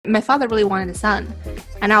my father really wanted a son,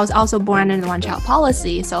 and I was also born in the one-child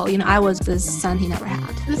policy, so I was the son he never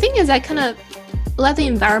had. The thing is, I kind of let the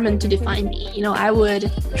environment to define me. I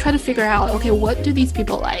would try to figure out, okay, what do these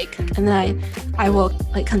people like, and then I will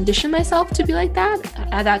condition myself to be like that.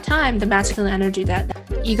 At that time, the masculine energy, that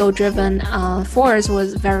ego-driven force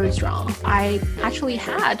was very strong. I actually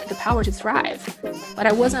had the power to thrive, but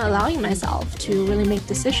I wasn't allowing myself to really make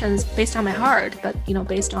decisions based on my heart, but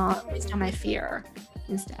based on my fear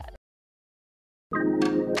instead.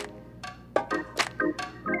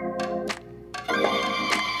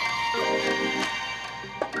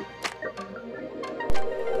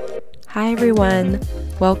 Hi everyone,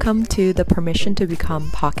 welcome to the Permission to Become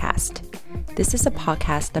podcast. This is a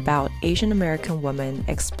podcast about Asian American women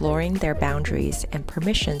exploring their boundaries and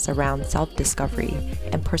permissions around self-discovery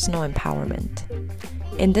and personal empowerment.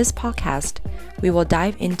 In this podcast, we will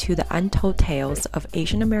dive into the untold tales of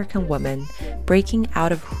Asian American women breaking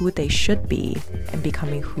out of who they should be and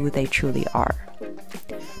becoming who they truly are.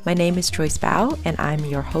 My name is Joyce Bao, and I'm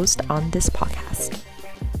your host on this podcast.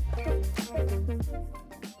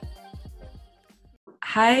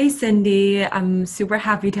 Hi, Cindy. I'm super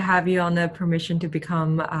happy to have you on the Permission to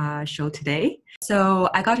Become show today. So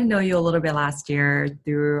I got to know you a little bit last year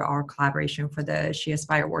through our collaboration for the She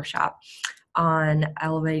Aspire workshop on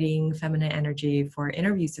elevating feminine energy for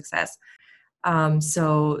interview success.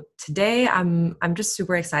 So today I'm just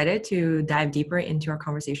super excited to dive deeper into our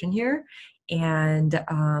conversation here and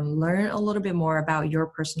learn a little bit more about your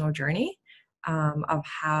personal journey of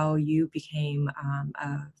how you became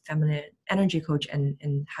a feminine energy coach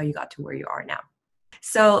and how you got to where you are now.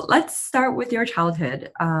 So let's start with your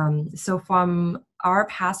childhood. So from our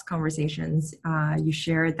past conversations, you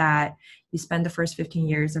shared that you spent the first 15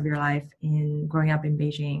 years of your life growing up in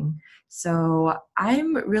Beijing. So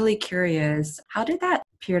I'm really curious, how did that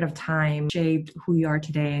period of time shape who you are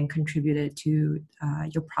today and contributed to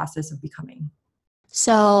your process of becoming?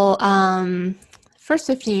 So, first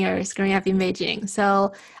 15 years growing up in Beijing.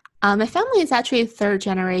 So, my family is actually third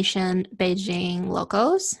generation Beijing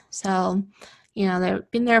locals. So,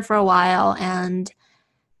 they've been there for a while, and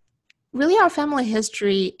really our family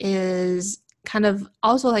history is kind of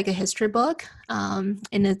also like a history book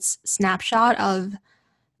in its snapshot of,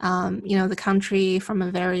 the country from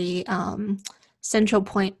a very central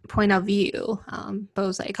point of view,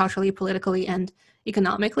 both culturally, politically, and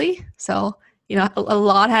economically. So, a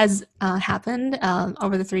lot has happened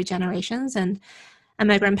over the three generations, and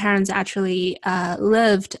my grandparents actually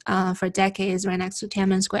lived for decades right next to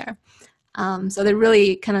Tiananmen Square. So they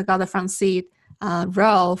really kind of got the front seat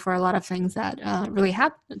row for a lot of things that really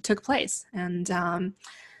took place. And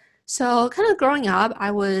so kind of growing up, I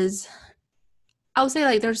would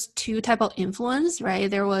say there's two type of influence, right?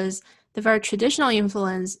 There was the very traditional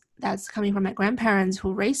influence that's coming from my grandparents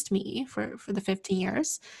who raised me for the 15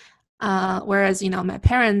 years. Whereas, my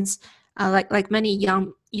parents, like many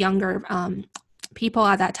younger people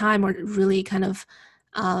at that time, were really kind of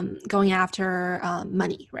going after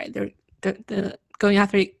money, right? They're going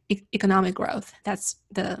after economic growth. That's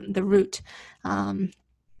the route.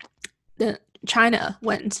 China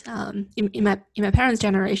went in my parents'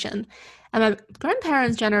 generation. And my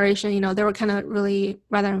grandparents' generation, they were kind of really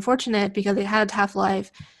rather unfortunate because they had a tough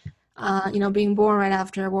life. Being born right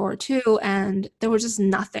after World War II, and there was just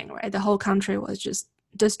nothing, right? The whole country was just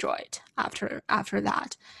destroyed after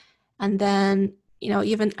that. And then,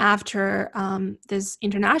 even after this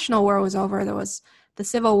international war was over, there was the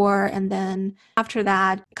Civil War, and then after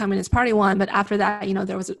that, Communist Party won, but after that,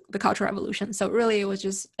 there was the Cultural Revolution. So really, it was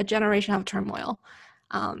just a generation of turmoil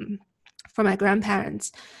for my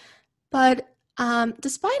grandparents. But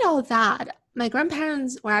despite all of that, my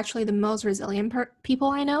grandparents were actually the most resilient people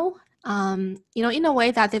I know. In a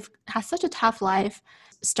way that they've had such a tough life,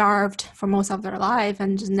 starved for most of their life,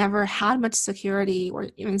 and just never had much security or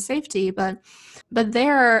even safety. But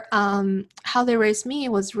their how they raised me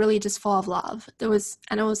was really just full of love. It was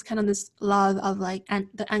kind of this love of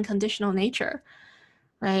the unconditional nature,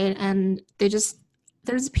 right? And there's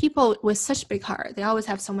people with such big heart. They always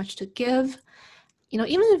have so much to give. Even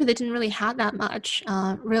if they didn't really have that much,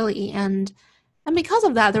 really. And because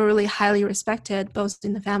of that, they're really highly respected, both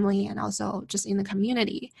in the family and also just in the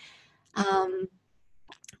community,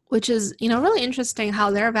 which is, really interesting how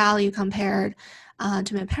their value compared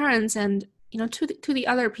to my parents and, to the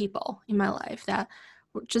other people in my life that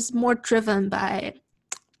were just more driven by,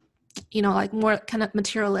 more kind of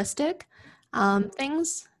materialistic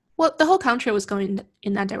things. Well, the whole country was going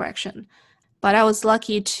in that direction. But I was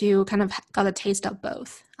lucky to kind of got a taste of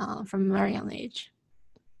both from a very young age.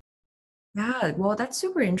 Yeah, well, that's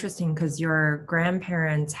super interesting because your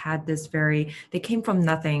grandparents had this they came from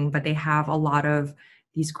nothing, but they have a lot of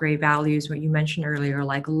these great values, what you mentioned earlier,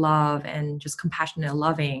 like love and just compassionate and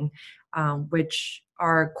loving, which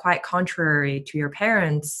are quite contrary to your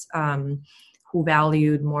parents, who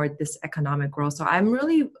valued more this economic growth. So I'm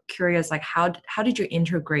really curious, like, how did you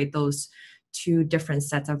integrate those two different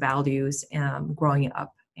sets of values, growing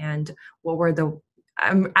up? And what were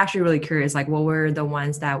I'm actually really curious, like, what were the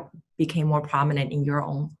ones that became more prominent in your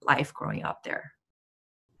own life growing up there?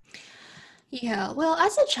 Yeah, well,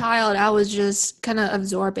 as a child, I was just kind of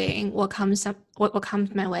absorbing what comes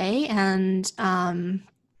my way, and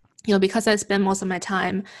because I spent most of my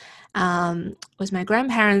time with my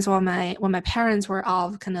grandparents while my parents were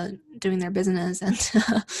all kind of doing their business and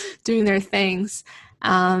doing their things.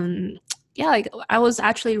 Um, yeah, like I was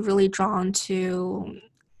actually really drawn to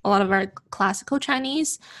a lot of our classical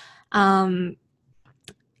Chinese um,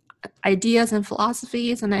 ideas and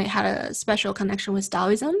philosophies, and I had a special connection with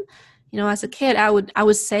Taoism. As a kid, I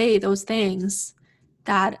would say those things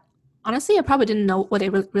that honestly I probably didn't know what they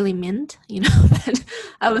really meant. But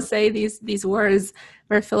I would say these words,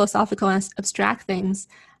 very philosophical and abstract things.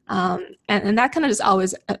 And that kind of just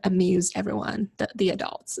always amused everyone, the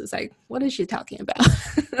adults. It's like, what is she talking about?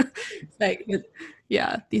 It's like,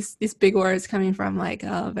 yeah, these big words coming from like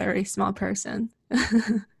a very small person.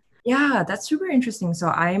 Yeah, that's super interesting. So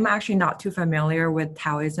I'm actually not too familiar with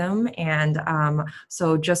Taoism, and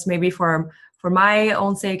so just maybe for my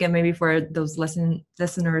own sake, and maybe for those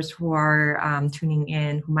listeners who are tuning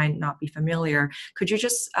in who might not be familiar, could you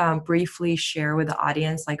just briefly share with the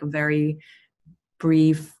audience like a very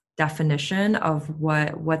brief definition of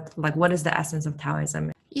what is the essence of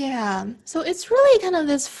Taoism? Yeah. So it's really kind of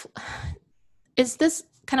this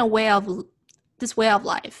kind of way of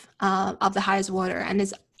life of the highest order, and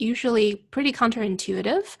it's usually pretty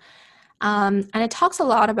counterintuitive. And it talks a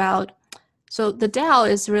lot about. So the Tao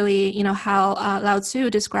is really, how Lao Tzu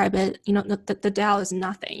described it. The Tao is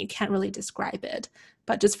nothing. You can't really describe it.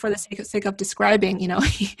 But just for the sake of describing,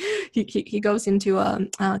 he goes into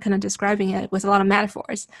kind of describing it with a lot of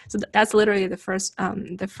metaphors. So that's literally the first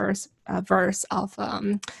verse of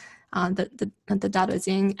the Tao Te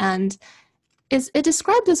Ching, and it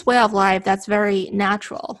describes this way of life that's very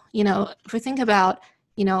natural. If we think about,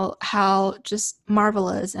 how just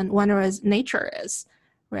marvelous and wondrous nature is,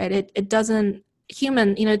 right? It doesn't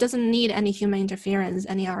it doesn't need any human interference,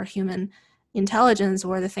 any of our human intelligence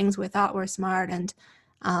or the things we thought were smart, and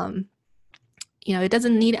um, it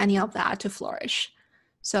doesn't need any of that to flourish.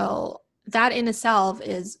 So that in itself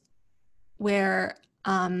is where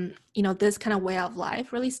this kind of way of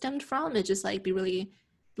life really stemmed from. It just like be really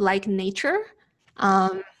like nature.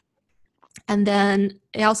 Um, and then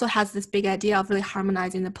it also has this big idea of really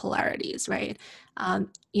harmonizing the polarities, right?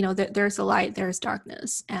 There's a light, there's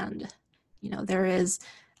darkness, and there is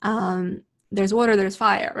there's water, there's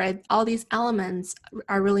fire, right? All these elements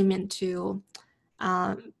are really meant to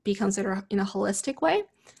be considered in a holistic way,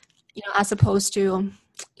 as opposed to,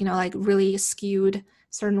 like really skewed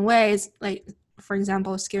certain ways, like for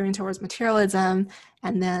example, skewing towards materialism,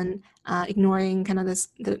 and then ignoring kind of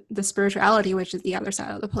the spirituality, which is the other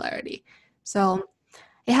side of the polarity. So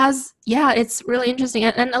yeah, it's really interesting,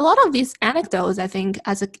 and a lot of these anecdotes, I think,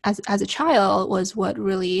 as a child, was what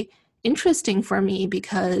really interesting for me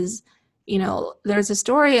because, there's a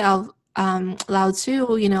story of Lao Tzu,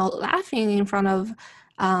 laughing in front of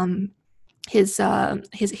um, his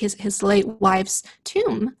late wife's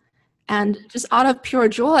tomb, and just out of pure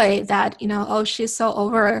joy that, oh, she's so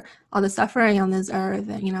over all the suffering on this earth,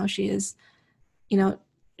 and you know she's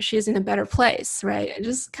in a better place, right? It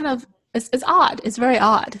just kind of, it's odd, it's very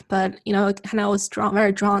odd, but it kind of was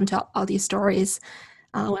very drawn to all these stories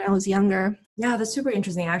when I was younger. Yeah, that's super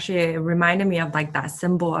interesting. Actually, it reminded me of like that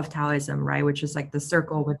symbol of Taoism, right? Which is like the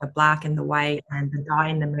circle with the black and the white and the dot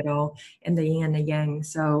in the middle and the yin and the yang.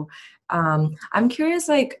 So I'm curious,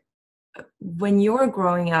 like when you were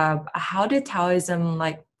growing up, how did Taoism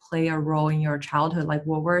like play a role in your childhood? Like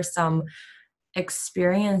what were some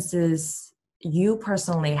experiences you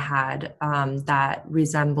personally had that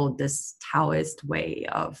resembled this Taoist way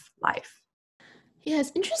of life? Yeah,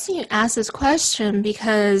 it's interesting you ask this question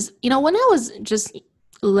because, when I was just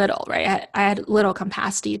little, right, I had little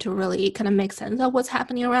capacity to really kind of make sense of what's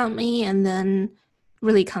happening around me, and then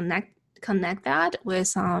really connect that with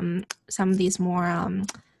some of these more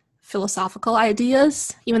philosophical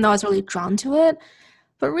ideas, even though I was really drawn to it.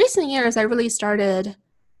 But recent years, I really started,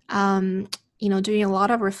 um, doing a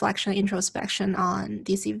lot of reflection, introspection on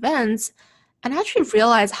these events, and actually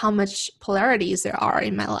realize how much polarities there are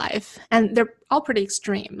in my life, and they're all pretty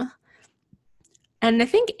extreme. And I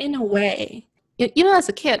think in a way, as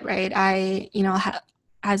a kid, right,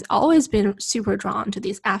 has always been super drawn to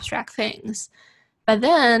these abstract things. But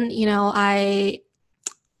then,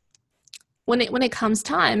 when it comes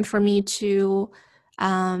time for me to,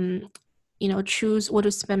 um, choose what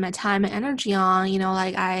to spend my time and energy on,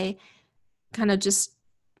 like I kind of just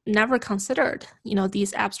never considered,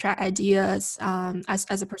 these abstract ideas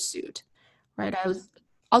as a pursuit, right? I was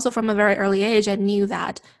also from a very early age, I knew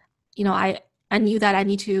that, I knew that I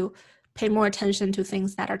need to pay more attention to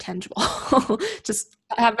things that are tangible. Just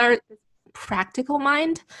have a very practical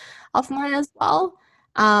mind of mine as well.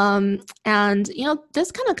 And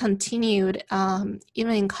this kind of continued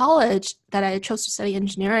even in college that I chose to study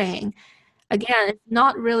engineering. Again, it's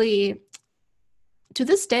not really to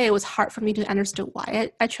this day, it was hard for me to understand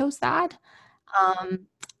why I chose that. Um,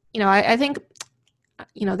 I think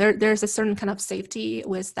there's a certain kind of safety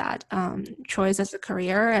with that choice as a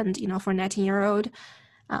career, and for a 19-year-old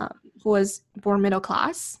who was born middle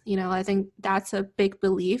class, I think that's a big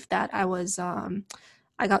belief that I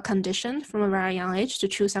got conditioned from a very young age to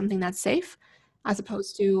choose something that's safe, as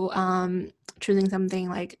opposed to choosing something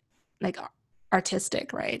like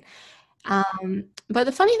artistic, right? But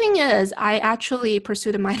the funny thing is, I actually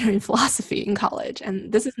pursued a minor in philosophy in college,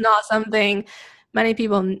 and this is not something many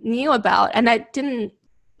people knew about, and I didn't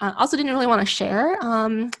also didn't really want to share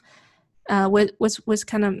with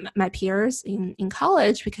kind of my peers in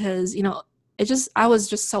college because I was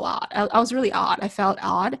just so odd. I was really odd. I felt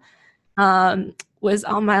odd. Was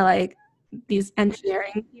on my like these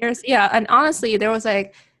engineering years, yeah, and honestly, there was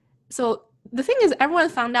like so the thing is everyone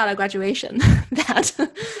found out at graduation that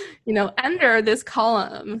under this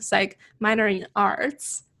column it's like minor in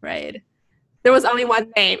arts, right? There was only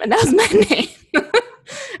one name and that was my name.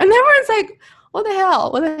 And everyone's like, what the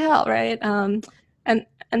hell, right?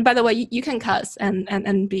 And by the way, you can cuss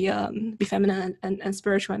and be feminine and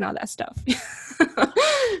spiritual and all that stuff.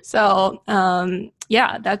 So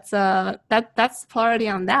yeah, that's polarity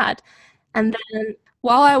on that. And then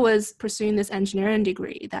while I was pursuing this engineering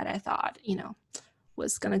degree that I thought,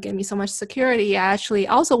 was going to give me so much security, I actually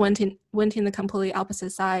also went in the completely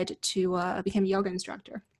opposite side to become a yoga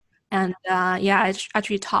instructor. And yeah, I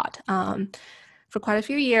actually taught for quite a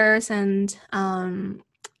few years, and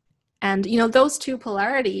those two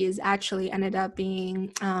polarities actually ended up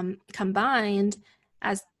being combined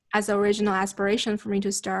as the original aspiration for me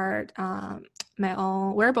to start my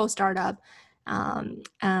own wearable startup. I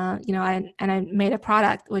made a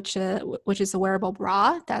product which is a wearable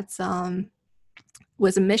bra that's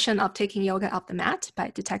was a mission of taking yoga off the mat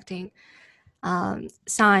by detecting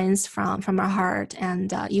signs from our heart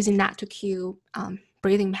and using that to cue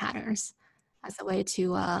breathing patterns as a way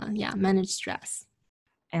to manage stress.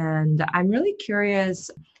 And I'm really curious,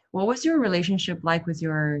 what was your relationship like with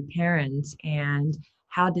your parents, and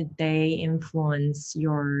how did they influence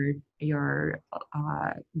your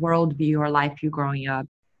worldview or life view growing up?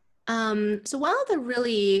 So one of the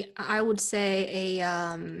really, I would say,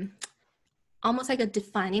 a almost like a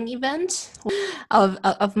defining event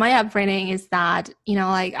of my upbringing is that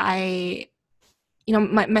like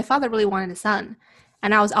my father really wanted a son,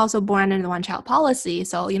 and I was also born under the one child policy,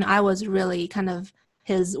 so I was really kind of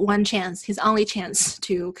his one chance, his only chance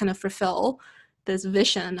to kind of fulfill this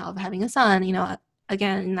vision of having a son.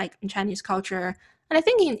 Again, like in Chinese culture, and I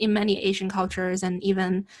think in many Asian cultures and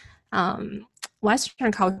even um,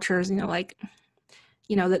 Western cultures, like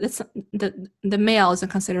the male isn't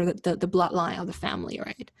considered the bloodline of the family,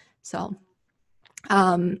 right? So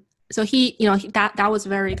um, so that was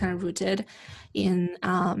very kind of rooted in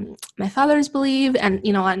my father's belief, and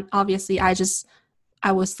obviously I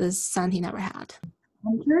was the son he never had.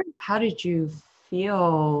 I'm curious, how did you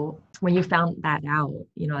feel when you found that out,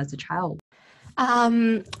 as a child?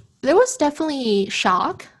 Um, there was definitely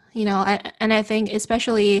shock, and I think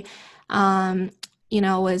especially,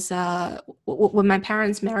 was when my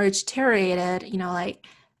parents' marriage deteriorated, like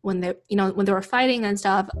when they were fighting and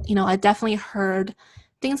stuff, I definitely heard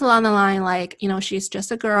things along the line like, she's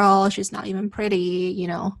just a girl, she's not even pretty,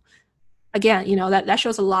 again, that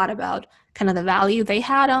shows a lot about kind of the value they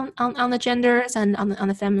had on the genders and on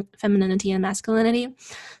the femininity and masculinity.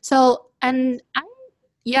 So, and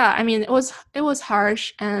yeah, I mean, it was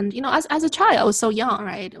harsh, and as a child, I was so young,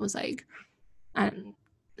 right? It was like um,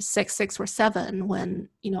 6 or 7 when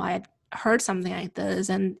I had heard something like this,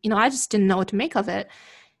 and I just didn't know what to make of it.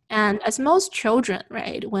 And as most children,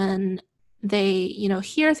 right, when they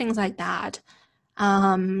hear things like that,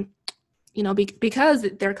 um, because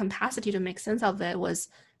their capacity to make sense of it was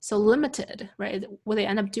so limited, right? What they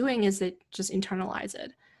end up doing is they just internalize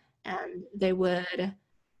it, and they would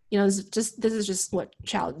this is just what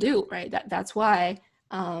child do, right? That's why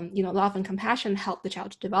love and compassion help the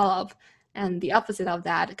child to develop, and the opposite of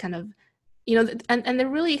that kind of and they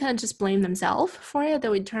really kind of just blame themselves for it. They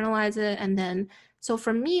would internalize it, and then so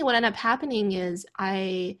for me, what ended up happening is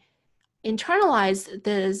I internalized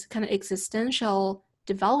this kind of existential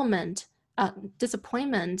development,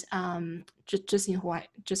 disappointment, just in who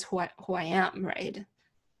I am, right?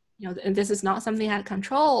 And this is not something I had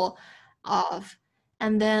control of.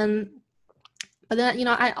 And then, but then,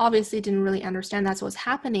 I obviously didn't really understand that's what's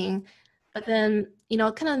happening. But then,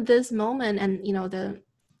 kind of this moment, and the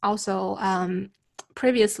also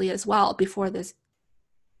previously as well, before this,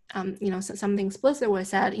 something explicit was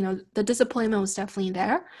said. The disappointment was definitely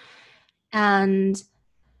there, and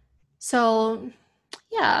so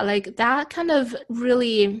yeah, like that kind of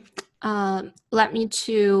really led me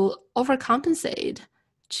to overcompensate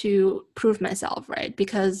to prove myself, right?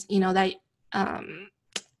 Because that um,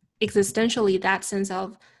 existentially, that sense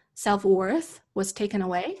of self-worth was taken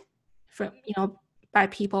away from by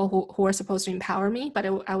people who were supposed to empower me, but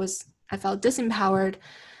I felt disempowered.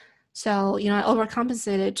 So I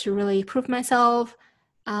overcompensated to really prove myself.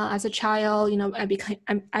 As a child, I became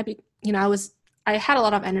I be, I had a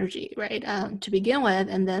lot of energy, right, to begin with,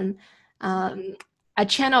 and then um, I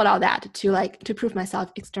channeled all that to prove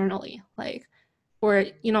myself externally, like, or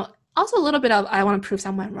also a little bit of I want to prove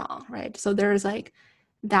someone wrong, right? So there's like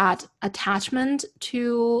that attachment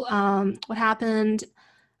to what happened,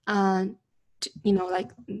 uh,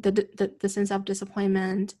 like the sense of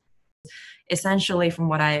disappointment. Essentially, from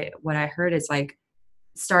what I heard, it's like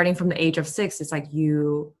starting from the age of 6, it's like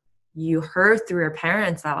you heard through your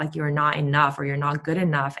parents that like you're not enough or you're not good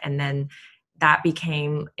enough, and then that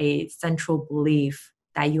became a central belief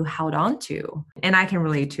that you held on to. And I can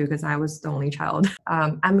relate to, because I was the only child.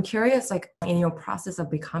 I'm curious, like in your process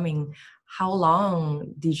of becoming, how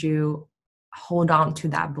long did you hold on to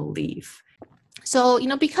that belief? So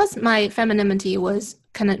because my femininity was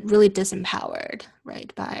kind of really disempowered,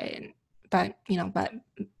 right, by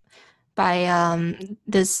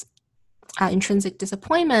this intrinsic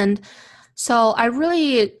disappointment. So I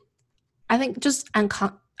think just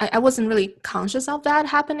I wasn't really conscious of that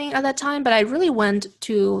happening at that time, but I really went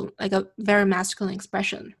to like a very masculine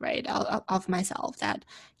expression, right, of myself, that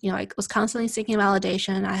I was constantly seeking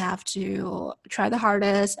validation. I have to try the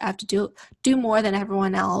hardest. I have to do more than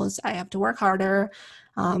everyone else. I have to work harder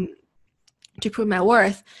um, to prove my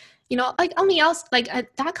worth. Like on the else, like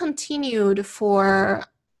that continued for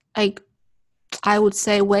like I would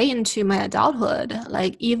say way into my adulthood.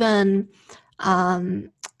 Like even um,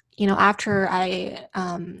 after I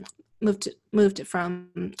moved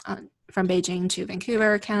from Beijing to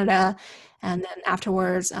Vancouver, Canada, and then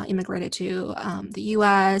afterwards immigrated to the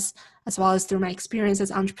U.S. as well as through my experience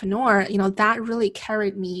as entrepreneur. That really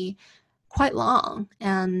carried me quite long,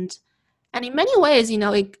 and in many ways,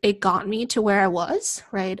 it got me to where I was,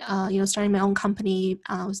 right? Starting my own company.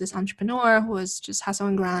 I was this entrepreneur who was just hustle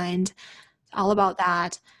and grind, all about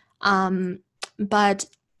that. Um, but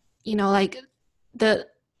like the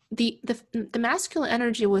the masculine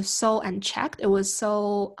energy was so unchecked. It was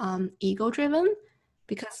so ego driven,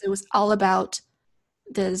 because it was all about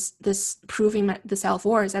this proving the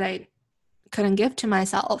self-worth that I couldn't give to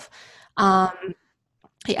myself. Um,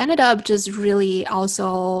 it ended up just really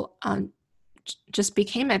also just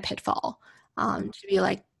became a pitfall, to be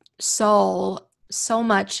like so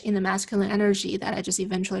much in the masculine energy that I just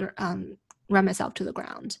eventually run myself to the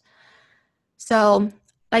ground. So,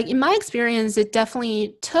 like in my experience, it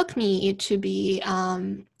definitely took me to be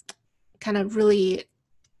kind of really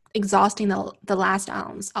exhausting the last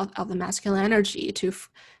ounce of the masculine energy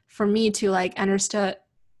for me to like understand,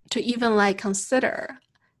 to even like consider,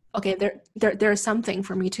 okay, there's something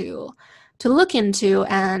for me to look into.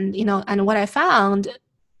 And and what I found,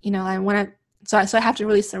 and when I have to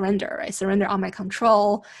really surrender, right? Surrender all my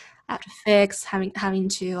control. I have to fix, having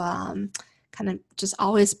to kind of just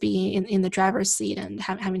always be in the driver's seat, and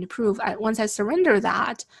having to prove. Once I surrender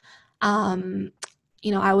that, um,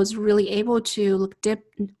 I was really able to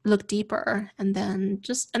look deeper, and then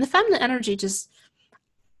and the feminine energy just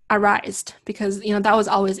arised, because that was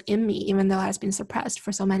always in me, even though it has been suppressed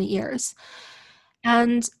for so many years.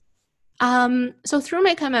 And so through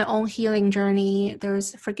my kind of my own healing journey,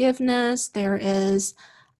 there's forgiveness. There is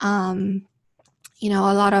a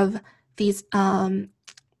lot of these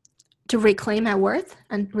to reclaim my worth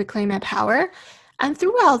and reclaim my power. And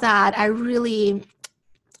through all that, I really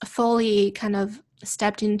fully kind of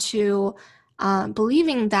stepped into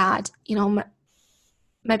believing that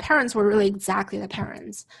my parents were really exactly the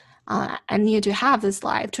parents. I needed to have this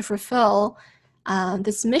life to fulfill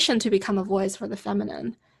this mission to become a voice for the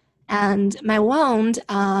feminine. And my wound,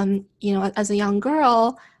 as a young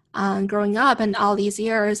girl, growing up and all these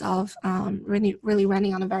years of really, really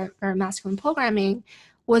running on a very, very masculine programming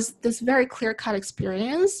was this very clear-cut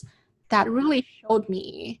experience that really showed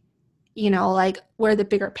me, like where the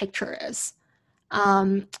bigger picture is.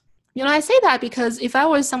 Um, I say that because if I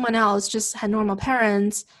was someone else, just had normal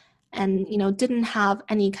parents and, didn't have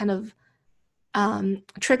any kind of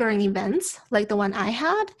triggering events like the one I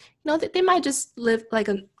had, they might just live like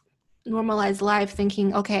a normalized life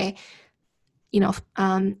thinking, okay, you know,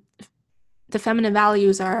 um, the feminine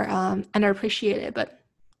values are underappreciated, but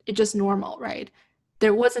it's just normal, right?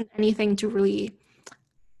 There wasn't anything to really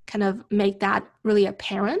kind of make that really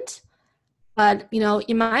apparent. But,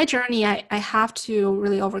 in my journey, I have to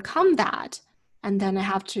really overcome that. And then I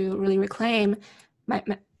have to really reclaim my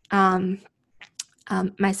um,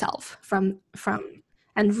 myself from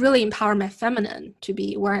and really empower my feminine to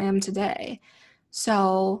be where I am today.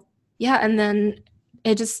 So yeah, and then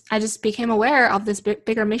I just became aware of this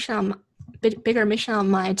bigger mission of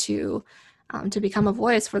mine to become a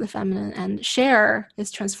voice for the feminine and share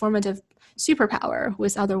this transformative superpower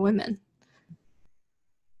with other women.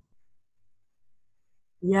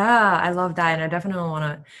 Yeah, I love that. And I definitely want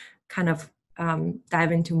to kind of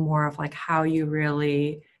dive into more of like how you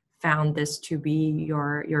really found this to be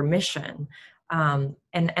your mission. And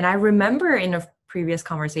I remember in a previous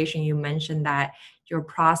conversation you mentioned that your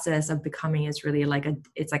process of becoming is really like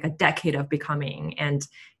it's like a decade of becoming. And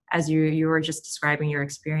as you were just describing your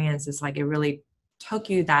experience, it's like it really took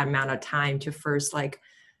you that amount of time to first like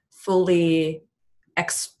fully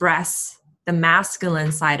express the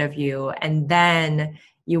masculine side of you, and then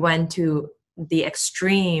you went to the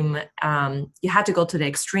extreme. You had to go to the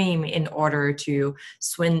extreme in order to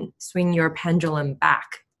swing your pendulum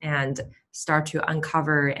back and start to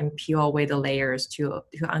uncover and peel away the layers to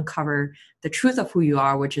uncover the truth of who you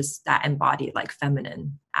are, which is that embodied like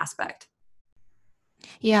feminine aspect.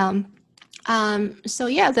 Yeah. So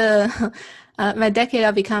yeah, the my decade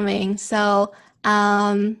of becoming. So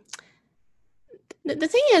um, the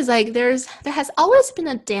thing is, like, there has always been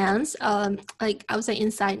a dance, like I would say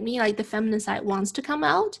inside me, like the feminine side wants to come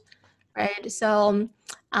out, right? So,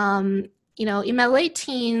 um, in my late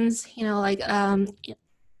teens, like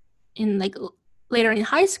in like later in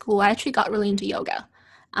high school, I actually got really into yoga,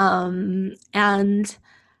 and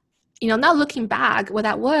now looking back, what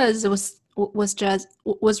that was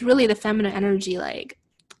really the feminine energy, like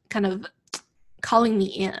kind of calling me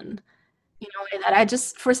in, that I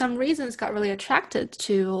just for some reasons got really attracted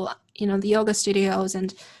to, the yoga studios,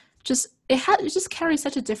 and just it just carried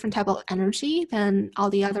such a different type of energy than all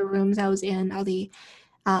the other rooms I was in, all the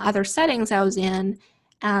other settings I was in,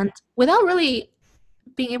 and without really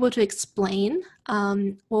being able to explain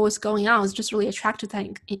what was going on, I was just really attracted to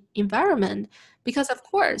that environment because, of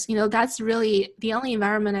course, that's really the only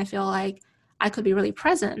environment I feel like I could be really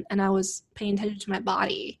present and I was paying attention to my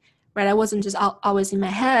body, right? I wasn't just always in my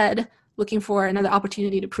head looking for another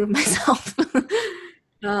opportunity to prove myself.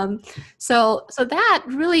 um, so that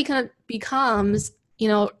really kind of becomes,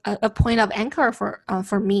 a point of anchor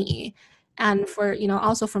for me and for,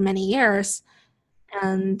 also for many years.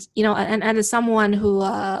 And and as someone who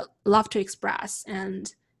love to express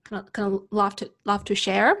and kind of love to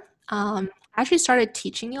share, I actually started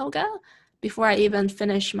teaching yoga before I even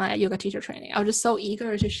finished my yoga teacher training. I was just so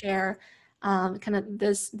eager to share kind of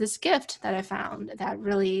this gift that I found that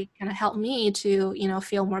really kind of helped me to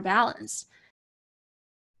feel more balanced.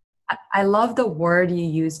 I love the word you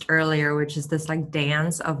used earlier, which is this like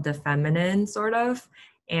dance of the feminine sort of.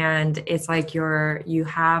 And it's like you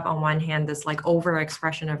have on one hand this like over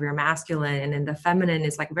expression of your masculine, and then the feminine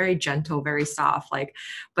is like very gentle, very soft, like,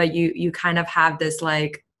 but you kind of have this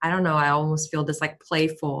like, I don't know, I almost feel this like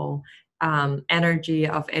playful energy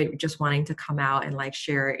of it just wanting to come out and like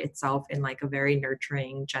share itself in like a very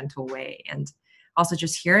nurturing, gentle way. And also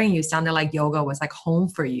just hearing you sounded like yoga was like home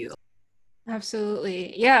for you.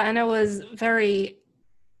 Absolutely. Yeah, and it was very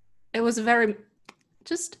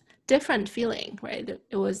just different feeling, right?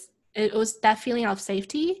 It was that feeling of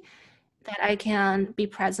safety that I can be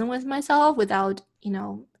present with myself without,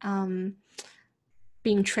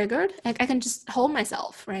 being triggered. I can just hold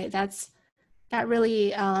myself, right? That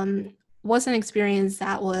really was an experience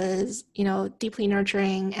that was, deeply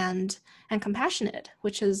nurturing and compassionate,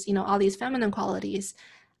 which is, all these feminine qualities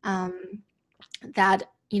um, that,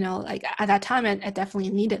 like at that time, I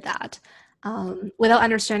definitely needed that without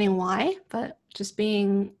understanding why, but just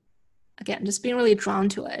being really drawn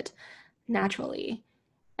to it naturally.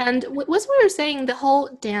 And what's what you're saying, the whole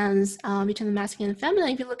dance between the masculine and feminine,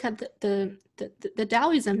 if you look at the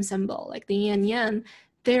Taoism symbol, like the yin yang,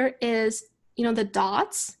 there is, the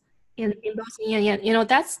dots. in both yin and yang.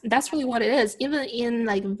 That's really what it is. Even in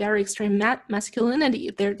like very extreme masculinity,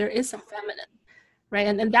 there is some feminine, right?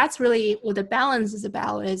 And that's really what the balance is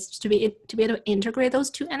about, is to be able to integrate those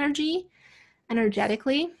two energetically.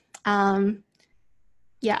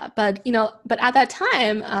 Yeah, but at that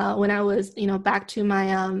time, when I was, back to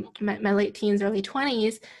my late teens, early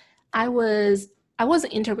 20s, I was I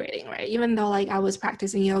wasn't integrating, right? Even though like I was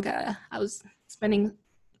practicing yoga, I was spending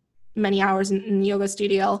many hours in yoga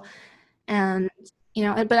studio, and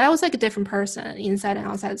but I was like a different person inside and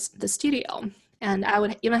outside the studio. And I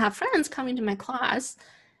would even have friends coming to my class,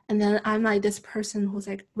 and then I'm like this person who's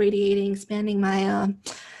like radiating, expanding my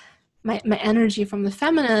energy from the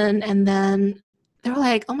feminine, and then they were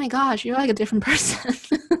like, "Oh my gosh, you're like a different person."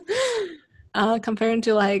 Comparing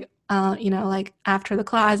to like like after the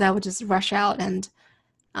class, I would just rush out and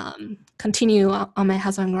continue on my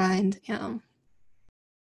hustle grind.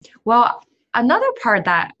 Well, another part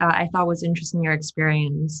that I thought was interesting in your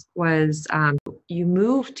experience was you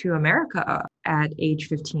moved to America at age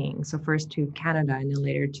 15. So first to Canada and then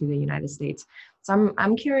later to the United States. So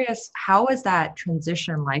I'm curious, how was that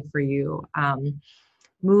transition like for you,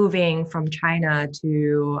 moving from China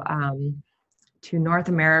to North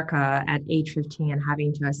America at age 15 and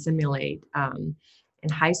having to assimilate in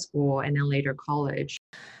high school and then later college?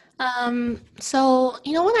 So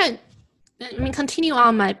when I mean, continue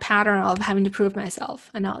on my pattern of having to prove myself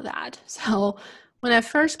and all that. So when I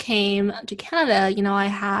first came to Canada, I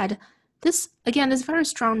had this very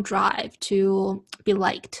strong drive to be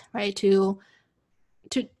liked, right? To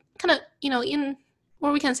kind of, in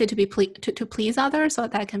or we can say to be to please others so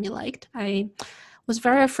that I can be liked. I was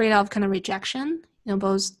very afraid of kind of rejection,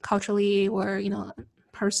 both culturally or,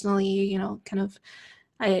 personally, kind of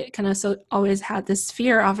I kind of so always had this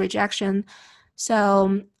fear of rejection.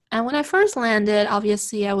 So, and when I first landed,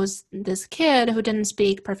 obviously I was this kid who didn't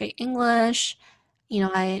speak perfect English.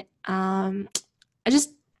 I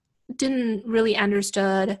just didn't really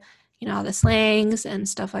understood, the slangs and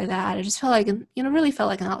stuff like that. I just felt like, really felt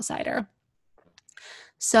like an outsider.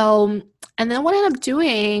 So, and then what I ended up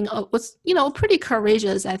doing was, pretty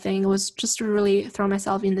courageous, I think, was just to really throw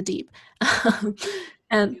myself in the deep.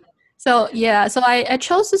 And so, yeah, so I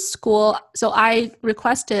chose a school. So I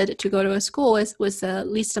requested to go to a school with the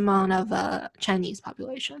least amount of Chinese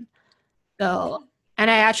population. So, and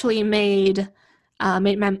I actually made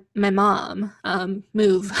my mom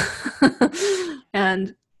move,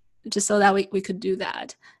 and just so that we could do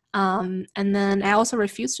that. And then I also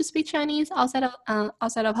refused to speak Chinese outside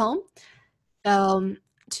of home, um,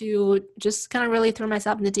 to just kind of really throw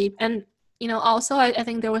myself in the deep. And also I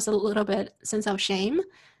think there was a little bit sense of shame,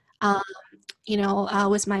 um,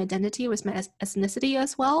 with my identity, with my ethnicity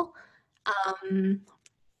as well. Um,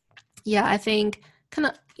 yeah, I think kind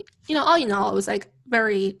of, all in all, it was like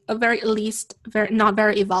a very at least very not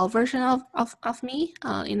very evolved version of me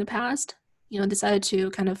in the past. Decided to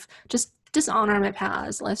kind of just dishonor my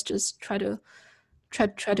past. Let's just try to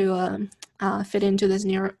fit into this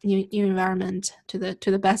new environment to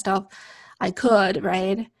the best of I could,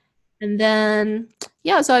 right? And then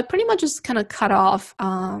yeah, so I pretty much just kind of cut off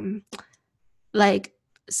like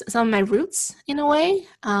some of my roots in a way.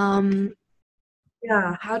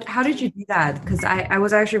 Yeah, how did you do that? Because I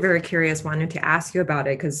was actually very curious, wanted to ask you about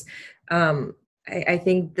it because I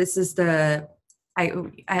think this is I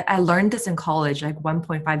I learned this in college, like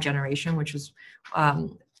 1.5 generation, which was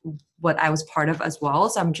um, what I was part of as well.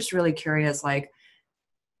 So I'm just really curious, like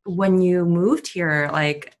when you moved here,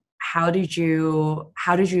 like how did you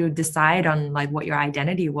decide on like what your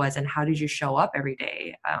identity was and how did you show up every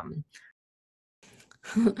day?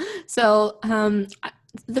 So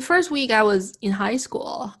the first week I was in high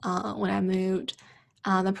school, when I moved,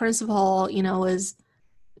 the principal, was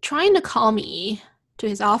trying to call me to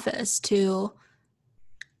his office to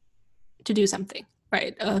do something.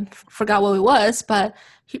 Right? Forgot what it was, but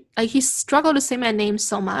he struggled to say my name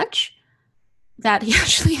so much that he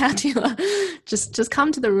actually had to just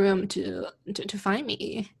come to the room to find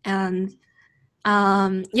me. And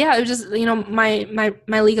yeah, it was just, my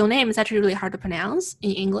legal name is actually really hard to pronounce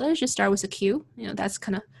in English. It starts with a Q. That's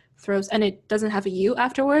kind of throws, and it doesn't have a U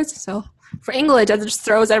afterwards. So for English, that just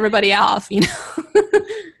throws everybody off.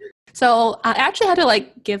 So I actually had to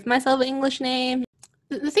like give myself an English name.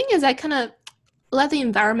 The thing is, I kind of let the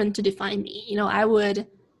environment to define me. I would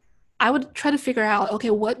try to figure out, okay,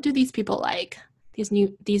 what do these people like? These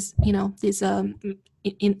in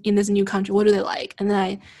this new country, what do they like? And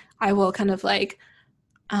then I will kind of like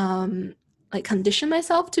condition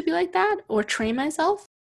myself to be like that or train myself.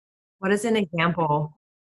 What is an example?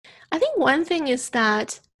 I think one thing is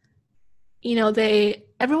that, they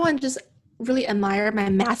everyone just really admire my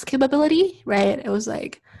math capability, right? It was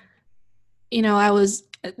like, I was,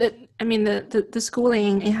 I mean, the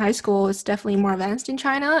schooling in high school is definitely more advanced in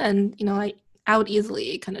China, and I would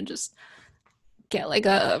easily kind of just get like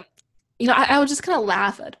a, I would just kind of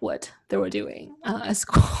laugh at what they were doing at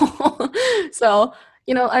school. So,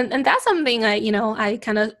 and that's something I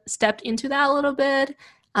kind of stepped into that a little bit.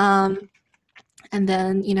 Um, and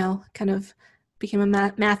then kind of became a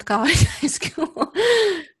math god in high school.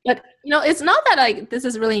 But it's not that like this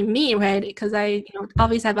is really me, right? Because I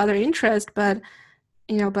obviously have other interests, but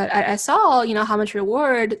I saw how much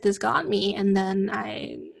reward this got me, and then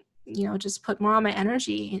I just put more of my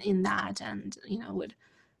energy in that, and would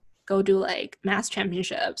go do like math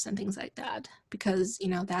championships and things like that, because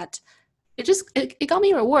that it got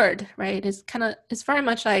me reward, right? It's very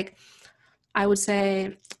much like, I would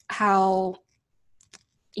say, how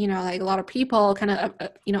like a lot of people kind of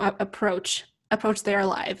approach their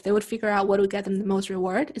life. They would figure out what would get them the most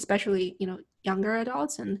reward, especially younger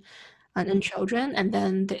adults and children, and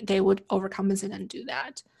then they would overcompensate and do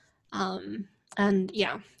that. And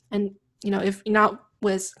yeah, and if you're not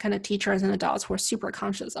with kind of teachers and adults who are super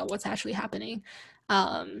conscious of what's actually happening,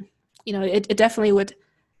 it definitely would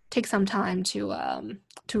take some time to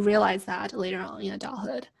realize that later on in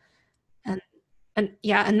adulthood. And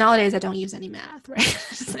yeah, and nowadays I don't use any math, right?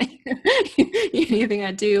 It's like anything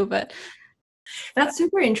I do, but That's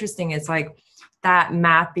super interesting. It's like that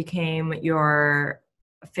math became your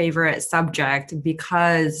favorite subject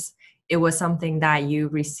because it was something that you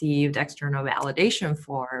received external validation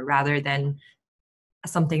for rather than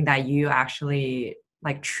something that you actually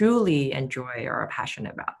like truly enjoy or are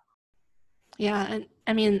passionate about. yeah, and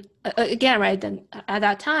I mean, again, right? Then at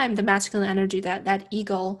that time, the masculine energy, that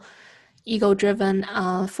ego driven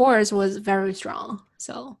force was very strong.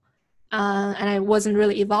 So, and I wasn't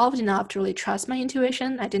really evolved enough to really trust my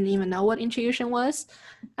intuition. I didn't even know what intuition was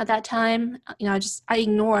at that time. I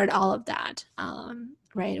ignored all of that.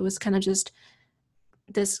 Right? It was kind of just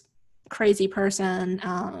this crazy person,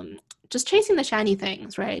 just chasing the shiny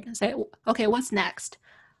things, right? Say, okay, what's next?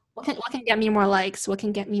 What can get me more likes? What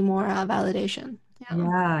can get me more validation? Yeah.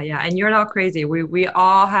 Yeah, yeah. And you're not crazy. We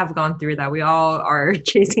all have gone through that. We all are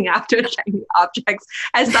chasing after shiny objects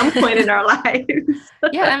at some point in our lives.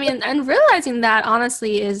 Yeah, I mean, and realizing that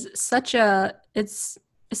honestly is it's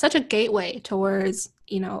such a gateway towards,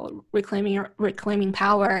 reclaiming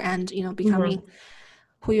power and, becoming Mhm.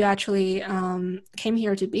 who you actually came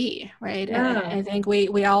here to be, right? Yeah, I think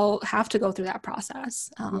we all have to go through that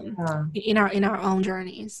process yeah. in our own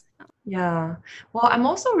journeys. Yeah. Well, I'm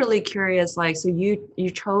also really curious, like, so you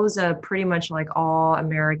chose a pretty much like all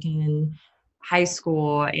American high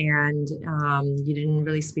school and you didn't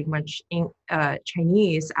really speak much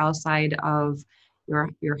Chinese outside of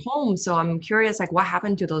your home. So I'm curious, like, what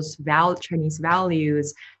happened to those Chinese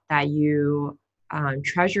values that you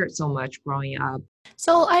treasured so much growing up?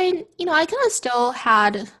 So I kind of still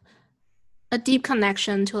had a deep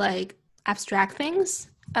connection to like abstract things.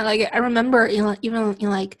 Like I remember even in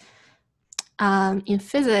like in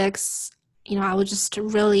physics, I was just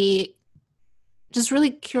really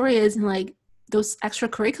curious in like those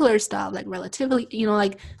extracurricular stuff, like relatively,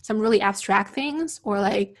 like some really abstract things, or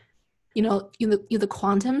like the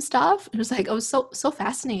quantum stuff. It was like I was so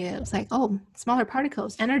fascinated. It was like, oh, smaller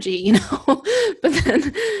particles, energy, But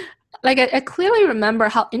then, like I clearly remember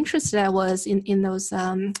how interested I was in those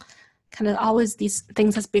kind of always these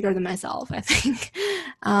things that's bigger than myself, I think.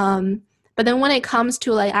 But then when it comes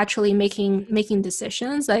to like actually making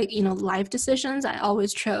decisions, like life decisions, I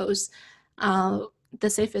always chose uh, the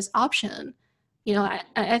safest option.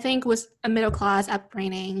 I think with a middle class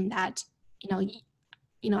upbringing that you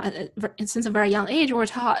know since a very young age we're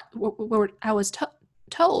taught I was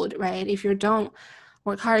told, right, if you don't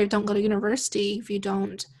work hard, if you don't go to university, if you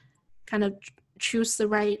don't kind of choose the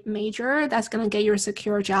right major that's going to get you a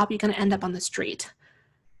secure job, you're going to end up on the street,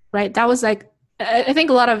 right? That was like, I think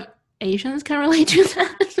a lot of Asians can relate to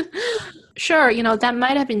that. Sure, that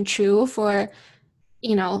might have been true for,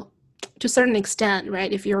 you know, to a certain extent,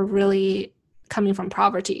 right? If you're really coming from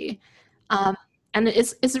poverty. Um, and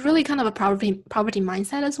it's really kind of a poverty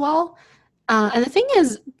mindset as well. And the thing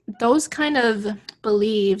is, those kind of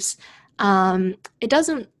beliefs, it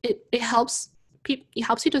doesn't it helps it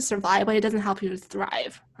helps you to survive, but it doesn't help you to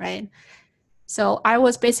thrive, right? So I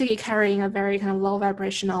was basically carrying a very kind of low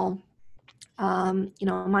vibrational,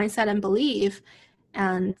 mindset and belief,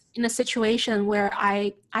 and in a situation where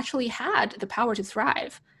I actually had the power to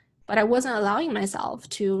thrive, but I wasn't allowing myself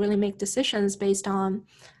to really make decisions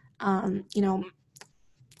um, you know,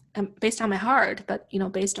 based on my heart, but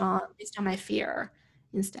based on my fear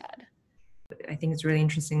instead. I think it's really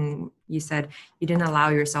interesting. You said you didn't allow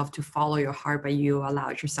yourself to follow your heart, but you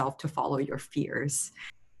allowed yourself to follow your fears.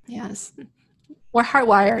 Yes. We're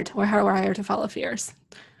hardwired. We're hardwired to follow fears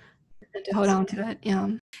and to hold on to it. Yeah.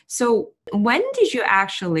 So, when did you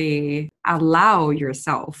actually allow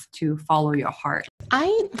yourself to follow your heart?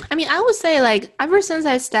 I mean, I would say like ever since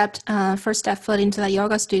I first stepped foot into that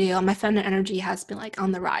yoga studio, my feminine energy has been like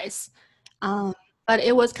on the rise. Um, but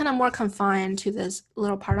it was kind of more confined to this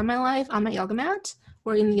little part of my life on my yoga mat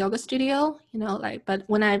or in the yoga studio, like, but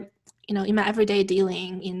when in my everyday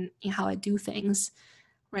dealing in how I do things,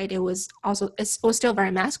 right, it was still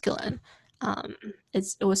very masculine. Um,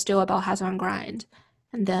 it was still about hustle and grind.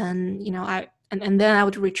 And then, and then I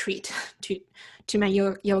would retreat to my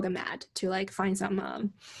yoga mat to like find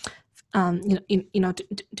some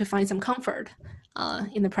to find some comfort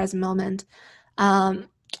in the present moment.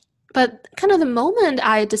 But kind of the moment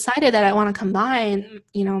I decided that I want to combine,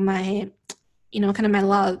 kind of my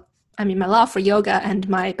love for yoga and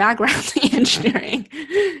my background in engineering.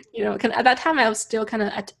 At that time I was still kind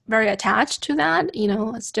of very attached to that.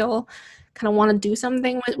 I still kind of want to do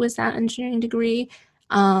something with that engineering degree.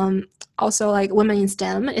 Also, like women in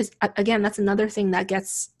STEM is again, that's another thing that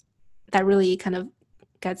really kind of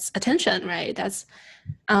gets attention, right?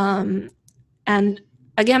 And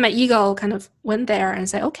again, my ego kind of went there and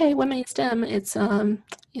said, okay, women in STEM, it's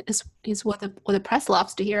what the press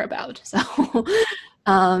loves to hear about. So,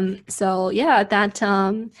 so yeah,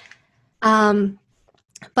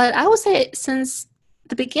 but I would say since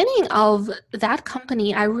the beginning of that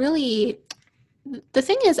company, the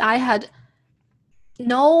thing is, I had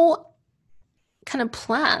no kind of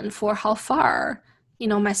plan for how far,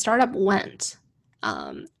 my startup went.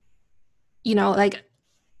 Um, like,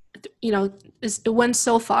 it went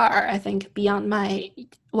so far, I think, beyond my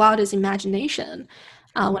wildest imagination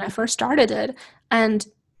when I first started it. And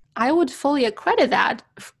I would fully accredit that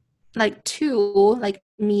like to like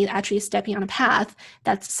me actually stepping on a path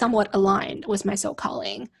that's somewhat aligned with my soul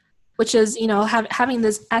calling, which is, having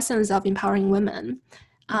this essence of empowering women.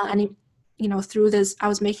 And through this, I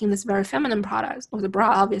was making this very feminine product with a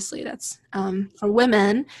bra, obviously, that's for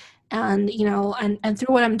women. And and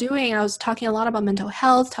through what I'm doing, I was talking a lot about mental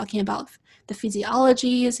health, talking about the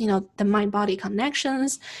physiologies, the mind body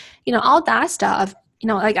connections, all that stuff.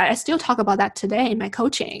 Like I still talk about that today in my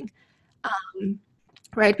coaching,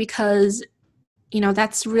 right? Because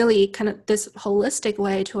that's really kind of this holistic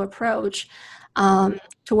way to approach to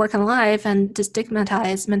work on life and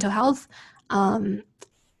destigmatize mental health. And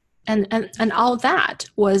all that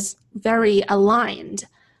was very aligned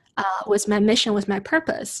with my mission, with my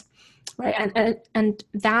purpose, right? And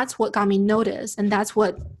that's what got me noticed, and that's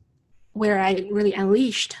where I really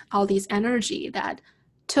unleashed all these energy that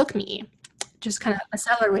took me, just kind of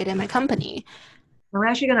accelerated my company. I'm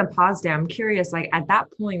actually going to pause there. I'm curious, like at that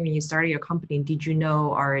point when you started your company, did you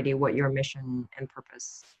know already what your mission and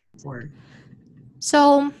purpose were?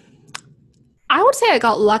 So I would say I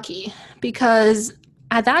got lucky because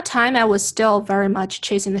at that time I was still very much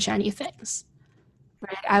chasing the shiny things,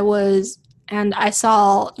 right? And I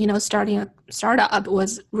saw, starting a startup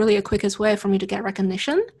was really a quickest way for me to get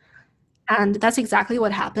recognition. And that's exactly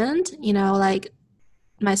what happened. Like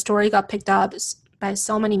my story got picked up by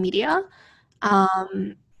so many media.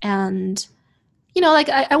 And, like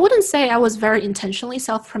I wouldn't say I was very intentionally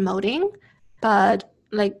self-promoting, but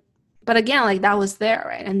like, but again, like that was there,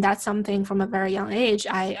 right? And that's something from a very young age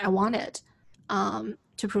I wanted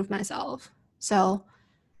to prove myself. So,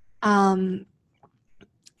 um,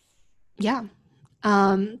 yeah.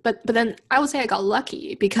 But then I would say I got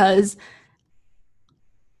lucky because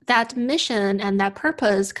that mission and that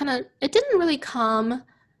purpose it didn't really come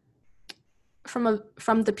from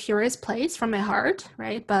the purest place from my heart,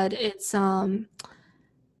 right? But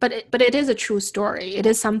but it is a true story. It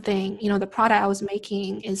is something, the product I was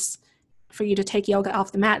making is for you to take yoga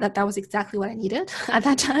off the mat. That was exactly what I needed at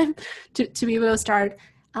that time to be able to start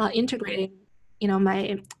integrating,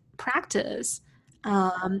 my practice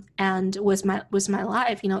and with my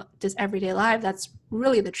life, this everyday life. That's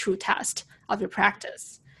really the true test of your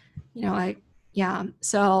practice. Like, yeah.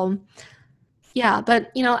 So yeah,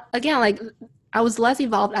 but again, like I was less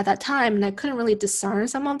evolved at that time, and I couldn't really discern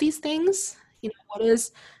some of these things. What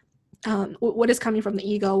is coming from the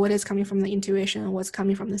ego, what is coming from the intuition, what's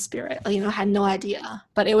coming from the spirit. I had no idea,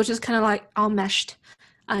 but it was just kind of like all meshed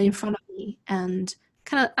in front of me, and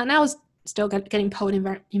I was still getting pulled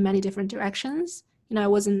in many different directions. It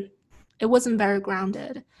wasn't very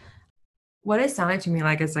grounded. What it sounded to me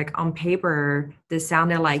like is like on paper, this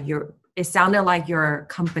sounded like it sounded like your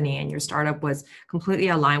company and your startup was completely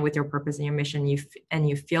aligned with your purpose and your mission. And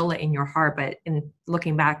you feel it in your heart, but in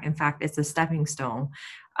looking back, in fact, it's a stepping stone,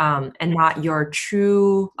 and not your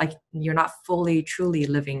true, like you're not fully truly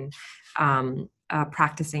living,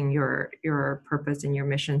 practicing your purpose and your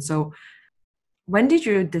mission. So when did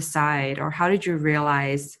you decide, or how did you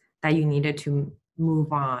realize that you needed to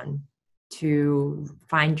move on to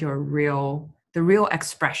find the real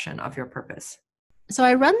expression of your purpose? So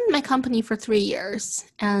I run my company for 3 years,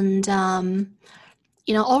 and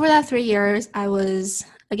over that 3 years, I was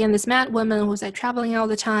again this mad woman who was like traveling all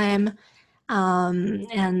the time,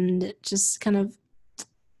 and just kind of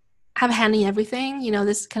have a hand in everything.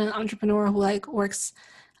 This kind of entrepreneur who like works,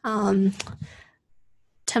 um,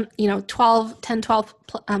 12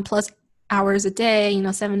 plus hours a day,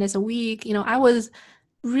 7 days a week. I was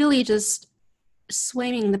really just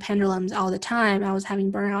swinging the pendulums all the time. I was having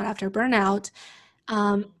burnout after burnout.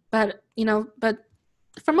 But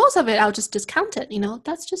for most of it, I'll just discount it.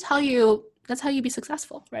 That's how you be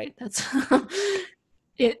successful, right? That's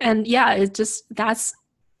it. And yeah, it just,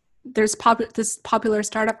 there's this popular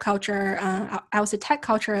startup culture, I would say tech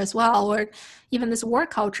culture as well, or even this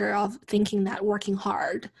work culture of thinking that working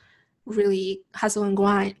hard, really hustle and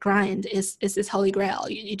grind is this holy grail.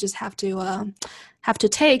 You just have to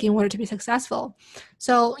take in order to be successful.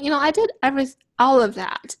 So I did all of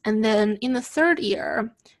that, and then in the third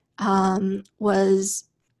year, was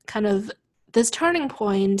kind of this turning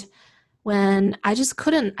point when I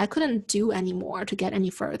couldn't do anymore to get any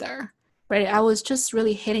further, right? I was just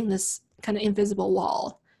really hitting this kind of invisible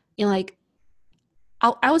wall in, like,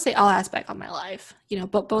 I would say all aspect of my life,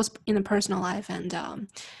 but both in the personal life and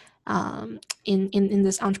in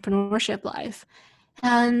this entrepreneurship life.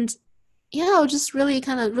 And yeah, I was just really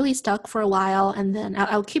kind of really stuck for a while, and then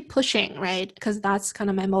I'll keep pushing, right? Because that's kind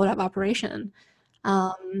of my mode of operation.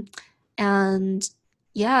 Um, and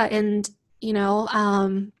yeah, and you know,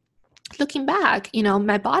 um, looking back,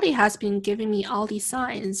 my body has been giving me all these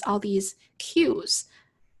signs, all these cues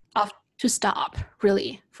of to stop,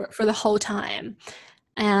 really, for the whole time.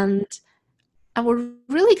 And were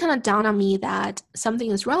really kind of down on me that something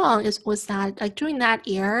is wrong was that, like, during that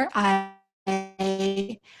year, I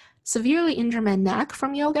severely injured my neck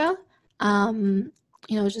from yoga. Um,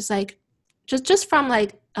 just like just from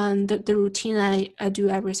like the routine I do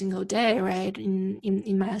every single day, right? In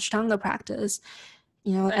my Ashtanga practice.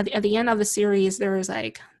 At the end of the series, there was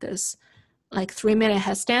like this like 3 minute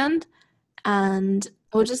headstand, and it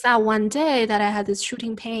was just that one day that I had this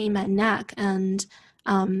shooting pain in my neck, and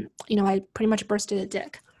I pretty much bursted a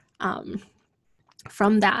disc um,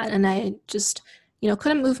 from that, and I just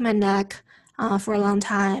couldn't move my neck for a long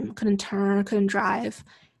time, couldn't turn, couldn't drive,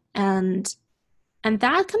 and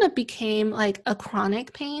that kind of became like a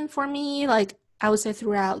chronic pain for me, like I would say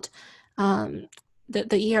throughout um,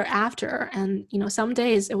 the year after, and some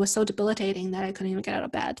days it was so debilitating that I couldn't even get out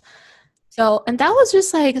of bed. So, and that was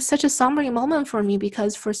just like such a sombering moment for me,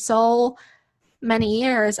 because for so many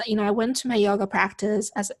years, I went to my yoga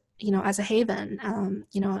practice as a haven,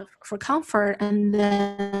 for comfort. And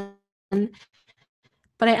then,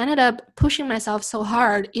 but I ended up pushing myself so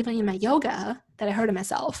hard, even in my yoga, that I hurt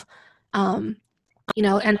myself. Um,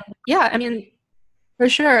 and yeah, I mean, for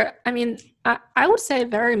sure. I mean, I would say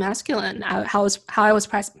very masculine, how I was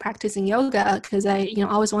practicing yoga, because I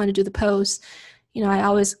always wanted to do the pose. I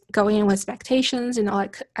always go in with expectations. I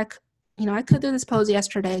could do this pose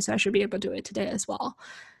yesterday, so I should be able to do it today as well.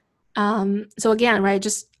 So again, right,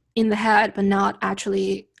 just in the head, but not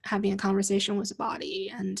actually having a conversation with the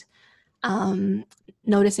body, and um,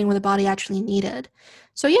 noticing what the body actually needed.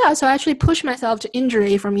 So yeah, so I actually pushed myself to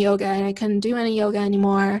injury from yoga, and I couldn't do any yoga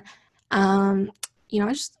anymore. Um,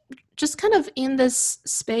 I just kind of in this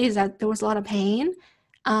space that there was a lot of pain,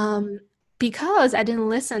 um, because I didn't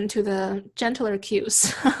listen to the gentler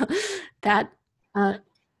cues that uh,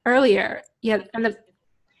 earlier. Yeah,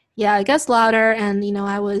 yeah, it gets louder, and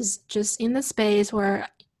I was just in the space where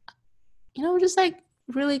just like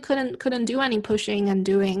really couldn't do any pushing and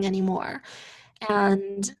doing anymore.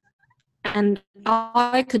 And all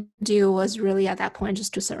I could do was really at that point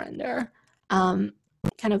just to surrender. Um,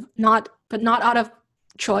 Kind of not out of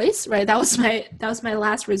choice, right? That was my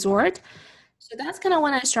last resort. So that's kind of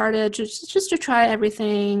when I started just to try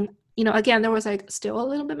everything. Again, there was like still a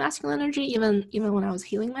little bit masculine energy, even when I was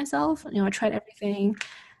healing myself. I tried everything.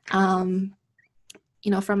 Um,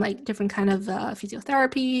 from like different kind of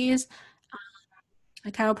physiotherapies,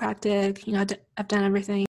 like chiropractic. I've done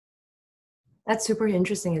everything. That's super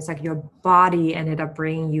interesting. It's like your body ended up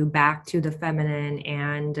bringing you back to the feminine,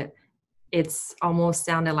 and it's almost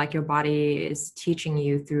sounded like your body is teaching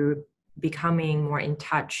you through becoming more in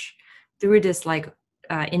touch through this like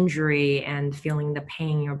injury and feeling the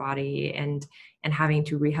pain in your body and having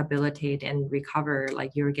to rehabilitate and recover,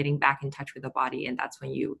 like you're getting back in touch with the body, and that's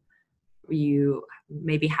when you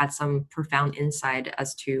maybe had some profound insight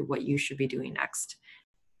as to what you should be doing next.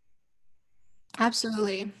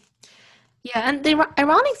 Absolutely. Yeah, and the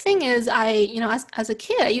ironic thing is, as a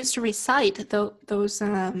kid, I used to recite those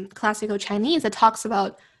classical Chinese that talks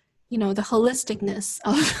about, the holisticness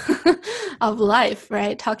of of life,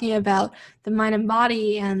 right? Talking about the mind and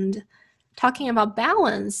body and talking about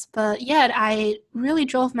balance. But yet, I really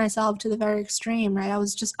drove myself to the very extreme, right? I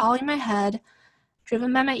was just all in my head,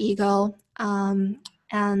 driven by my ego,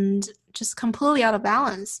 and just completely out of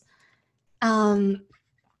balance. Um,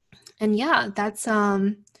 and yeah, that's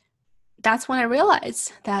when I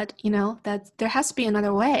realized that, that there has to be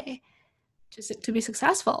another way to be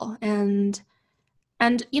successful. And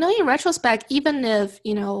in retrospect, even if,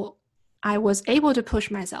 I was able to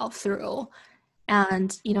push myself through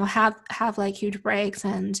and, have like huge breaks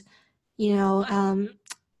and, you know, um,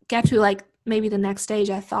 get to like maybe the next stage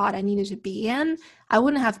I thought I needed to be in, I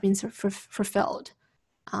wouldn't have been fulfilled.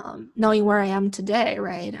 Knowing where I am today,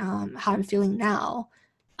 right? How I'm feeling now.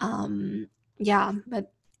 Um, yeah,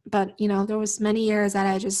 but there was many years that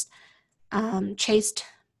I just chased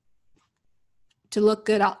to look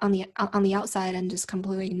good on the outside and just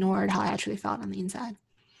completely ignored how I actually felt on the inside.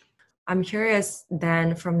 I'm curious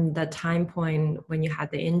then, from the time point when you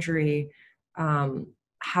had the injury, um,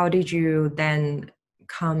 how did you then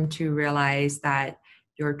come to realize that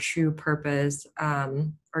your true purpose,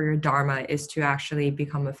 or your dharma is to actually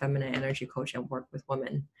become a feminine energy coach and work with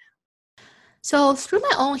women? So through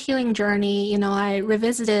my own healing journey, I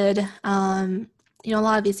revisited, a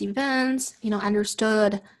lot of these events,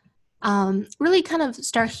 understood, really kind of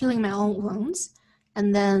start healing my own wounds.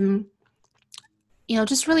 And then,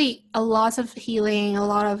 just really a lot of healing, a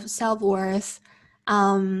lot of self-worth.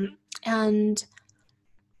 And the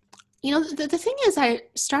thing is, I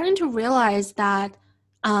started to realize that,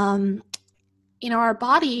 um, our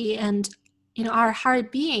body and, our higher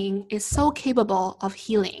being is so capable of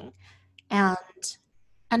healing. And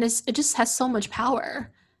it just has so much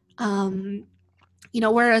power. Um,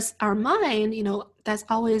 whereas our mind, that's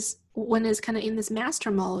always when it's kind of in this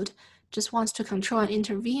master mode, just wants to control and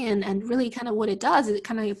intervene. And really kind of what it does is it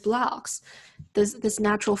kind of blocks this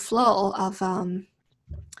natural flow of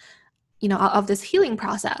this healing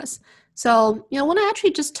process. So, when I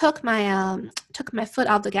actually just took my foot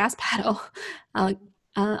off the gas pedal uh,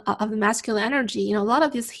 of the masculine energy, a lot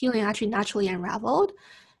of this healing actually naturally unraveled.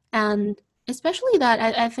 And especially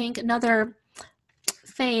that, I think another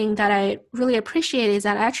thing that I really appreciate is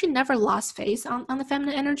that I actually never lost faith on the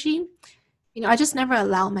feminine energy. I just never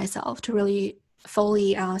allowed myself to really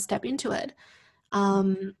fully step into it.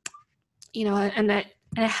 Um, and I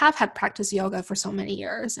have had practiced yoga for so many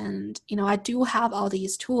years, and I do have all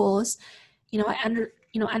these tools.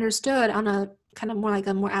 Understood on a kind of more like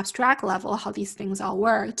a more abstract level how these things all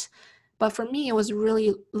worked. But for me, it was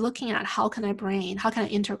really looking at how can I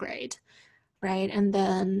integrate, right? And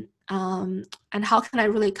then and how can I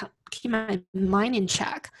really keep my mind in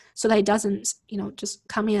check so that it doesn't, just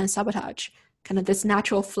come in and sabotage kind of this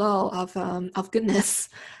natural flow of goodness.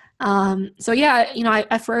 So yeah,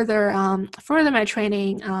 I further my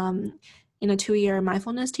training in a 2-year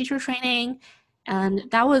mindfulness teacher training, and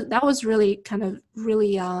that was really kind of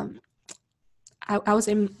really I was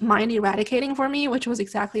in mind eradicating for me, which was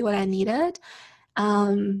exactly what I needed.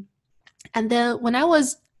 Um, and then when I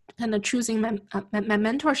was kind of choosing my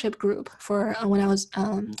mentorship group for when I was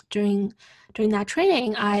during that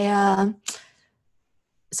training,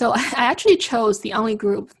 so I actually chose the only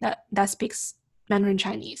group that speaks Mandarin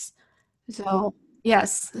Chinese. So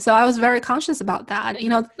yes, so I was very conscious about that.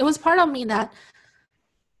 It was part of me that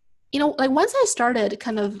like once I started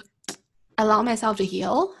kind of allow myself to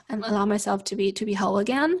heal and allow myself to be whole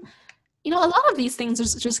again, a lot of these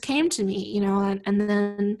things just came to me, and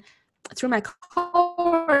then through my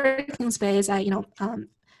co-working space, I,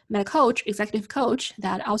 met a coach, executive coach,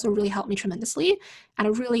 that also really helped me tremendously, and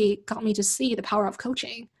it really got me to see the power of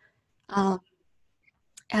coaching. Um,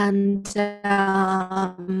 and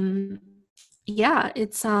yeah,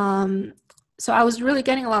 it's so I was really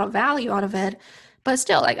getting a lot of value out of it, but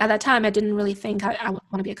still, like at that time, I didn't really think I would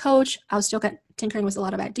want to be a coach. I was still tinkering with a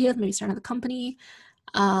lot of ideas, maybe starting a company.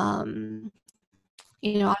 Um,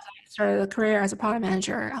 I started a career as a product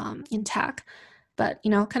manager in tech, but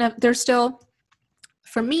kind of there's still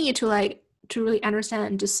for me to really understand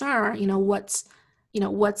and discern, what's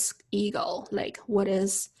ego, like what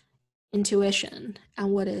is intuition,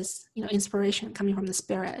 and what is inspiration coming from the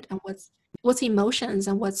spirit, and what's emotions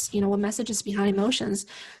and what's what messages behind emotions.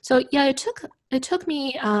 So yeah, it took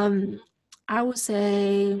me I would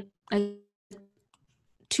say like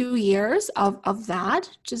 2 years of that,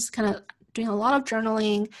 just kind of doing a lot of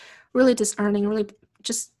journaling, really discerning, really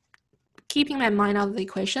just keeping my mind out of the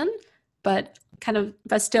equation, but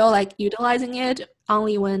still like utilizing it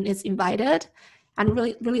only when it's invited, and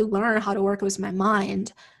really learn how to work with my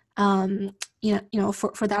mind.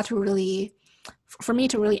 For that to really, for me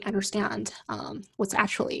to really understand what's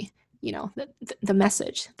actually the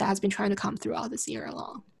message that has been trying to come throughout this year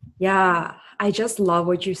long. Yeah, I just love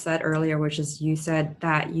what you said earlier, which is you said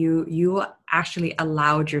that you actually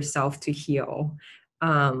allowed yourself to heal.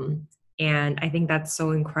 Um, and I think that's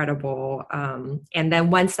so incredible. And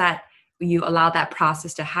then once that you allow that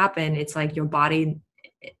process to happen, it's like your body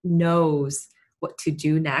knows what to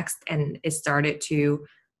do next, and it started to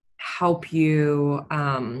help you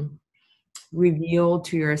reveal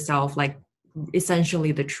to yourself like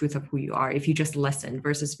essentially the truth of who you are if you just listen,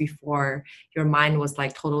 versus before your mind was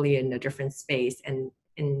like totally in a different space. And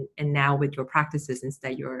now with your practices,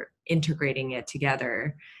 instead you're integrating it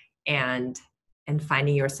together and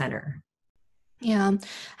finding your center. Yeah,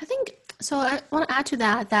 I think so. I want to add to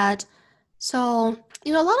that so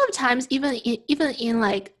a lot of times, even in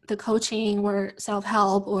like the coaching or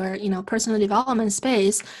self-help or personal development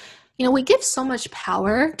space, we give so much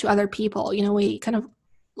power to other people.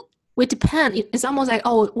 We depend. It's almost like,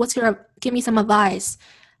 oh, give me some advice.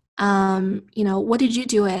 What did you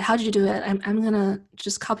do it? How did you do it? I'm gonna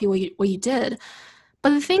just copy what you did. But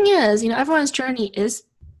the thing is, everyone's journey is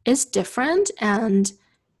different, and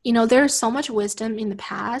there's so much wisdom in the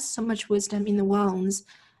past, so much wisdom in the wounds,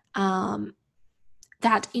 um,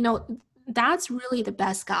 that that's really the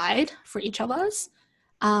best guide for each of us.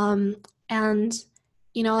 Um, and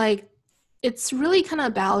like it's really kind of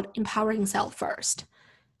about empowering self first.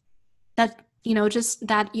 That just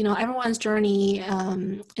that everyone's journey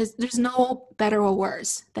is there's no better or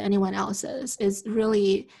worse than anyone else's. Is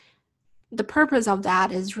really the purpose of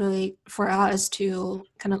that is really for us to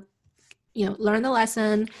kind of learn the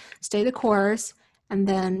lesson, stay the course, and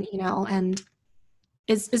then and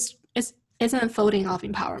it's an unfolding of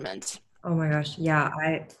empowerment. Oh my gosh. Yeah,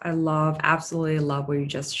 I love, absolutely love what you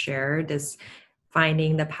just shared, is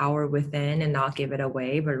finding the power within and not give it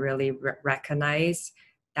away, but really recognize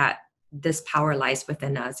that this power lies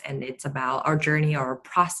within us, and it's about our journey, our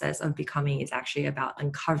process of becoming is actually about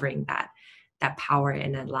uncovering that power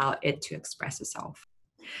and allow it to express itself.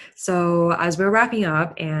 So as we're wrapping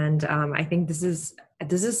up, and I think this is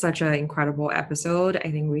such an incredible episode.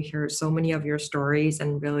 I think we hear so many of your stories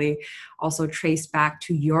and really also trace back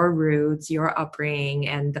to your roots, your upbringing,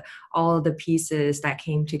 and all of the pieces that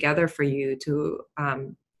came together for you to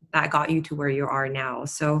that got you to where you are now.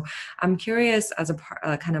 So I'm curious, as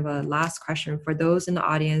a kind of a last question for those in the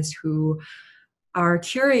audience who are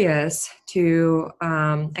curious to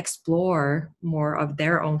explore more of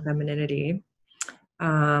their own femininity,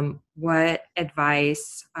 what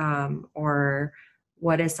advice or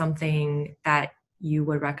what is something that you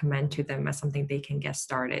would recommend to them as something they can get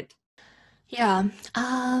started? Yeah.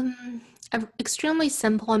 An extremely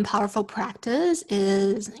simple and powerful practice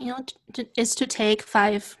is, is to take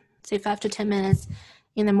say 5 to 10 minutes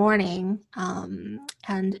in the morning,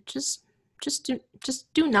 and just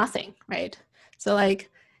do nothing, right? So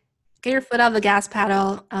like, get your foot off the gas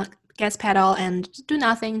pedal, and do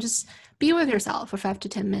nothing. Just be with yourself for 5 to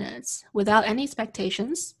 10 minutes without any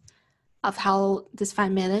expectations of how this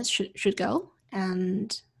 5 minutes should go,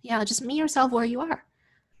 and yeah, just meet yourself where you are.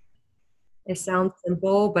 It sounds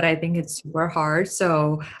simple, but I think it's super hard.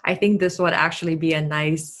 So I think this would actually be a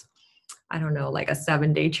nice, I don't know, like a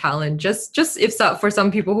 7-day challenge. Just if so, for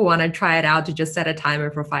some people who want to try it out, to just set a timer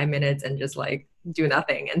for 5 minutes and just like do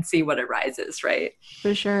nothing and see what arises, right?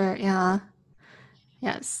 For sure, yeah.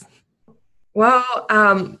 Yes. Well,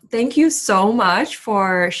 thank you so much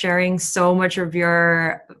for sharing so much of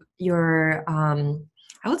your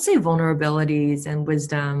I would say vulnerabilities and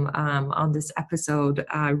wisdom on this episode.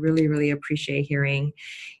 I really, really appreciate hearing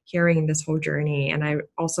this whole journey, and I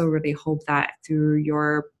also really hope that through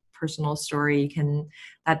your personal story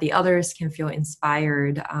that the others can feel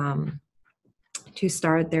inspired to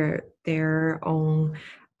start their own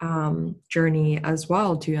journey as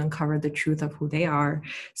well, to uncover the truth of who they are.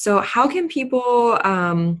 So how can people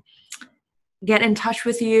get in touch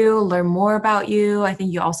with you, learn more about you? I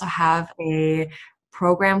think you also have a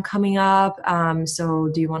program coming up. So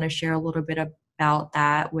do you want to share a little bit about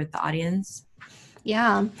that with the audience?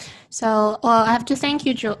 Yeah. So, well, I have to thank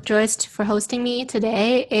you, Joyce, for hosting me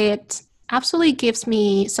today. It absolutely gives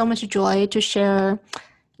me so much joy to share,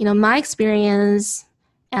 my experience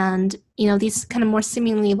and, these kind of more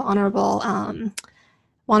seemingly vulnerable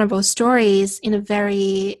stories in a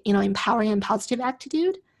very, empowering and positive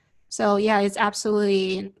attitude. So yeah, it's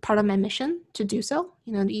absolutely part of my mission to do so,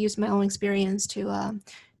 to use my own experience to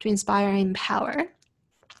inspire and empower.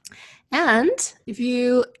 And if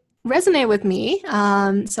you resonate with me,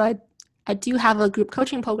 I do have a group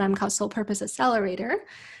coaching program called Soul Purpose Accelerator.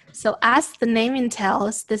 So as the name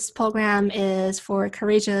entails, this program is for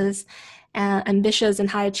courageous and ambitious and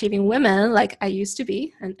high-achieving women like I used to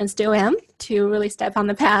be and still am, to really step on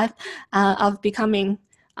the path of becoming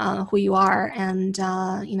who you are and,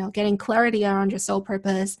 getting clarity around your soul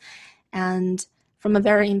purpose, and from a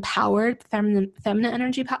very empowered feminine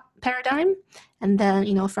energy paradigm. And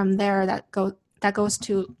then, from there, that goes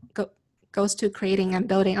to creating and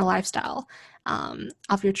building a lifestyle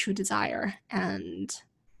of your true desire, and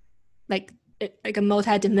like a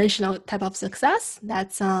multi-dimensional type of success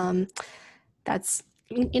that's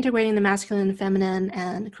integrating the masculine and feminine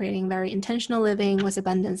and creating very intentional living with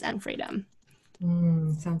abundance and freedom.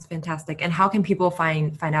 Sounds fantastic. And how can people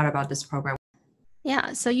find out about this program?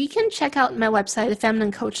 Yeah, so you can check out my website,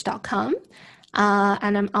 thefemininecoach.com,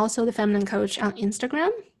 and I'm also the Feminine Coach on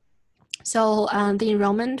Instagram. So the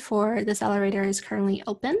enrollment for the accelerator is currently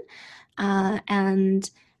open, and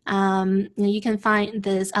you can find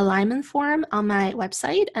this alignment form on my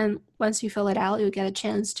website, and once you fill it out, you'll get a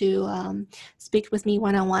chance to speak with me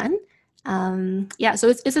one-on-one. So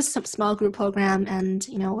it's a small group program, and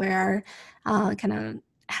we're kind of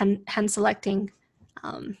hand selecting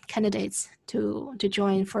candidates to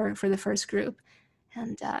join for the first group.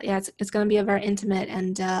 And it's going to be a very intimate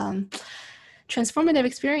and transformative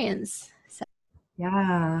experience. So.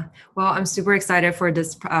 Yeah, well, I'm super excited for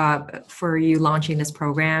this, for you launching this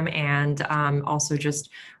program, and also just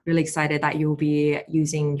really excited that you'll be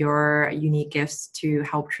using your unique gifts to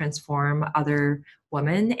help transform other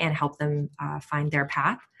women and help them find their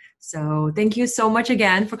path. So thank you so much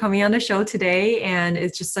again for coming on the show today. And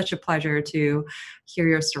it's just such a pleasure to hear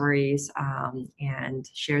your stories and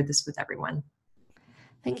share this with everyone.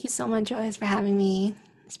 Thank you so much, Joyce, for having me.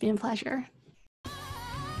 It's been a pleasure.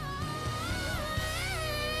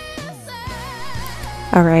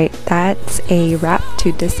 All right, that's a wrap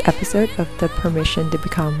to this episode of the Permission to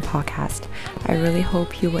Become podcast. I really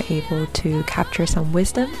hope you were able to capture some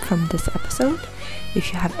wisdom from this episode.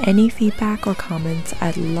 If you have any feedback or comments,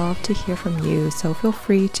 I'd love to hear from you. So feel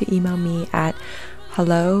free to email me at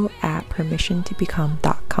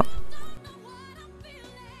hello@permissiontobecome.com.